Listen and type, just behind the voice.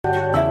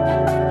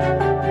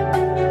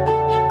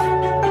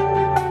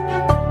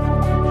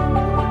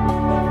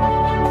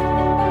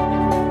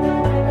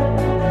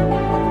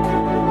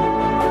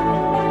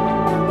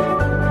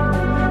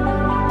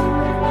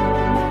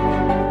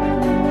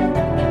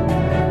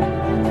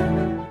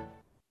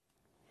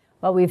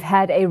Well, we've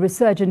had a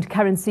resurgent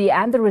currency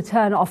and the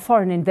return of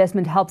foreign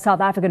investment help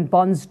South African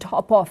bonds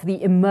top off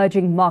the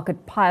emerging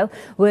market pile,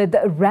 with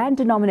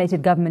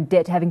rand-denominated government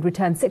debt having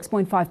returned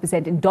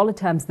 6.5% in dollar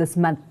terms this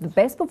month, the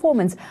best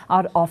performance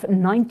out of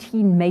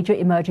 19 major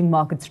emerging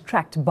markets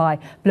tracked by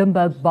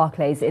Bloomberg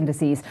Barclays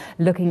indices.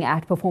 Looking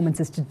at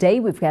performances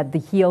today, we've had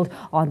the yield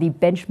on the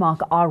benchmark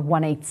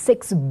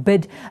R186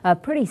 bid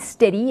pretty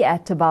steady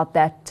at about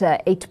that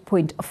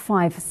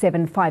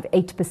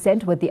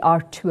 8.5758%, with the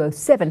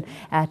R207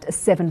 at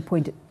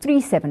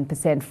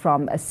 7.37%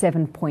 from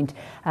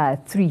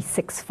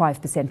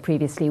 7.365%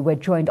 previously. We're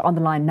joined on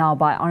the line now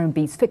by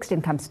RMB's fixed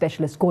income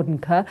specialist Gordon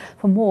Kerr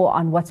for more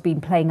on what's been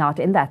playing out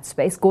in that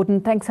space.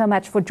 Gordon, thanks so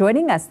much for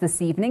joining us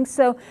this evening.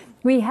 So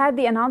we had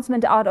the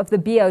announcement out of the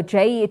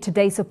BOJ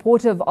today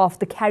supportive of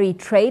the carry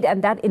trade,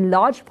 and that in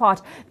large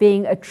part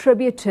being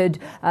attributed,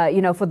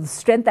 for the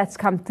strength that's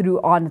come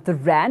through on the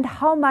rand.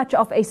 How much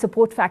of a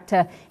support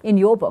factor in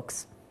your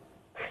books?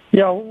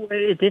 Yeah,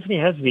 it definitely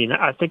has been.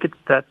 I think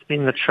that's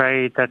been the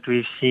trade that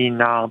we've seen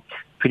now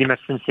pretty much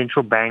since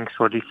central banks,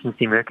 or at least since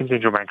the American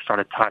central bank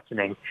started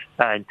tightening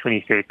in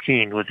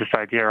 2013, was this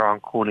idea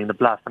around calling the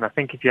bluff. And I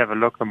think if you have a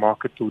look, the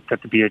market thought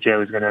that the BOJ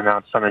was going to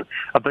announce something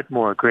a bit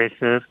more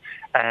aggressive,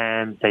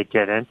 and they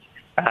didn't.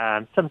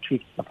 Some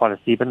tweaks to the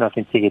policy, but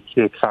nothing to get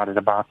too excited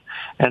about.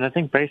 And I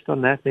think based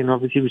on that, then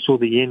obviously we saw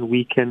the yen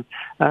weaken,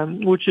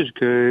 which is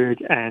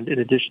good. And in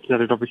addition to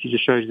that, it obviously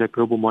just shows that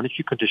global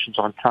monetary conditions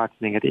aren't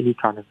tightening at any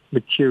kind of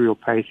material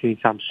pace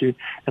anytime soon.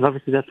 And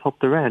obviously that's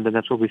helped the rand, and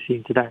that's what we're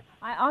seeing today.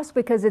 I ask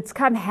because it's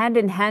come hand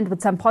in hand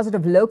with some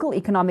positive local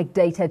economic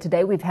data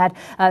today. We've had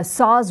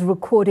SARS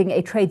recording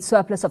a trade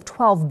surplus of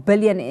 12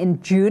 billion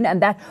in June,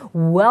 and that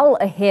well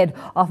ahead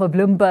of a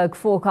Bloomberg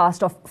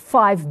forecast of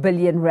 5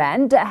 billion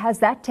rand. Has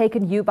that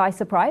taken you by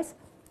surprise?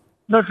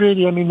 Not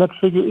really. I mean, that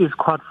figure is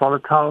quite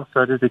volatile,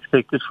 so it is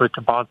expected for it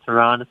to bounce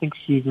around. I think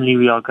seasonally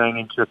we are going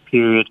into a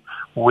period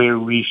where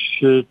we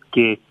should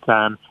get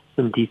some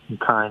decent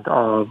kind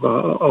of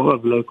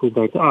local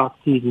data out.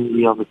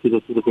 Seasonally, obviously,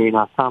 this is a very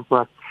nice time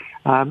for us.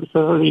 So,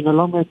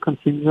 long may it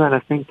continue, and I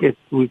think if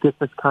we get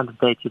this kind of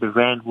data, the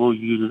rand will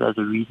use it as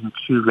a reason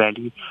to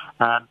rally.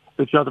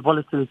 But the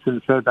volatility in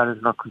the trade balance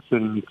is not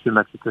concerning me too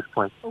much at this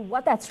point.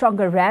 What that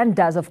stronger rand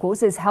does, of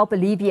course, is help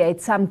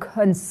alleviate some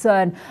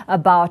concern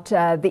about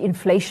the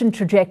inflation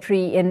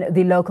trajectory in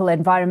the local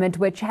environment,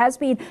 which has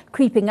been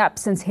creeping up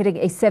since hitting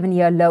a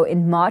 7-year low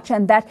in March,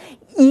 and that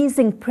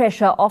easing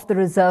pressure of the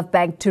Reserve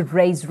Bank to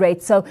raise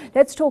rates. So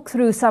let's talk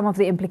through some of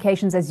the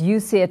implications as you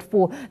see it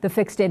for the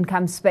fixed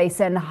income space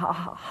and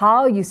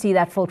how you see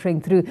that filtering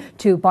through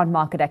to bond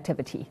market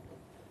activity.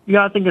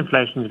 Yeah, I think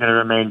inflation is going to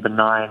remain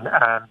benign,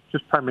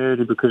 just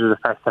primarily because of the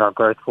fact that our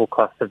growth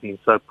forecasts have been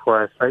so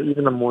poor. So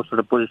even the more sort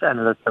of bullish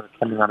analysts that were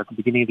coming out at the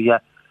beginning of the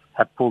year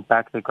have pulled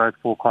back their growth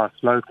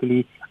forecasts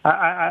locally.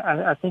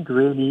 I think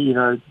really,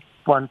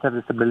 bonds have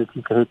this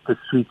ability to hit the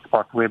sweet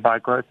spot whereby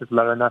growth is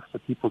low enough so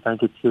people don't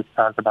get too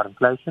excited about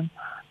inflation.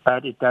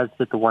 But it does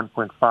hit the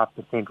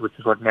 1.5%, which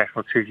is what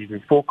National Treasury has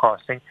been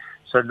forecasting.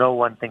 So no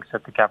one thinks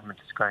that the government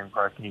is going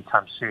broke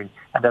anytime soon.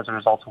 And as a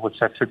result of which,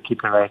 that should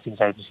keep the ratings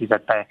agencies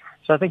at bay.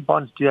 So I think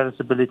bonds do have this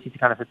ability to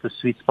kind of hit the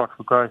sweet spot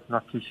for growth,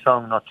 not too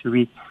strong, not too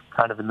weak,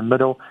 kind of in the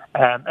middle.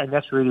 And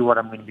that's really what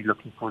I'm going to be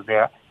looking for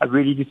there. I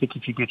really do think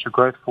if you get your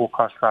growth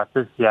forecast right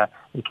this year,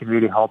 it can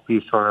really help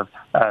you sort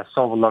of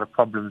solve a lot of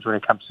problems when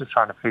it comes to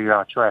trying to figure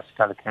out your asset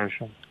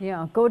allocation.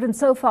 Yeah, Gordon,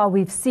 so far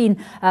we've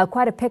seen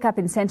quite a pickup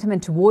in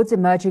sentiment towards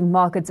emerging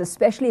markets,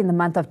 especially in the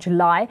month of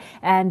July.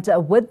 And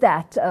with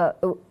that,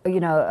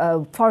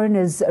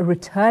 foreigners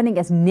returning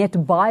as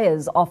net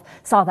buyers of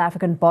South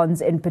African bonds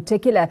in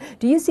particular.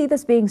 Do you see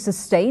this being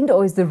sustained,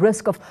 or is the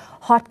risk of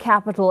hot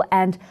capital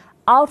and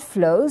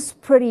outflows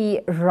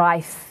pretty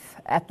rife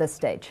at this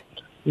stage?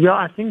 Yeah,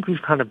 I think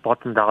we've kind of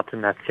bottomed out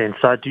in that sense.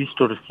 So I do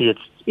sort of see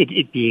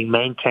it being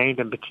maintained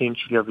and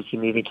potentially obviously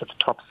moving to the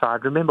top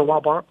side. Remember,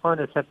 while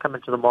foreigners have come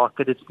into the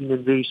market, it's been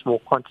in very small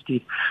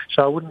quantities.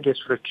 So I wouldn't get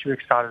sort of too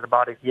excited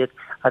about it yet.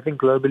 I think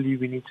globally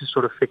we need to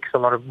sort of fix a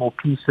lot of more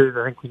pieces.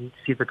 I think we need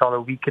to see the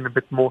dollar weaken a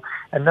bit more.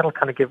 And that'll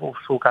kind of give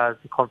offshore guys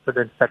the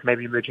confidence that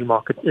maybe emerging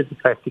markets is a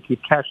place to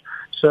keep cash.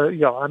 So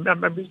yeah, I'm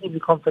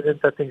reasonably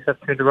confident that things have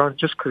turned around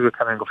just because we're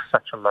coming off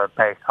such a low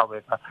base,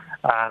 however.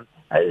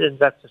 And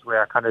that's just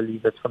where I kind of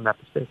leave it from that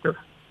perspective.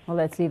 Well,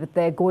 let's leave it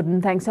there.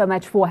 Gordon, thanks so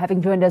much for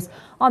having joined us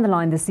on the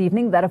line this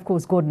evening. That, of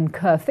course, Gordon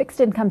Kerr,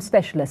 fixed income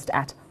specialist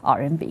at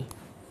RMB.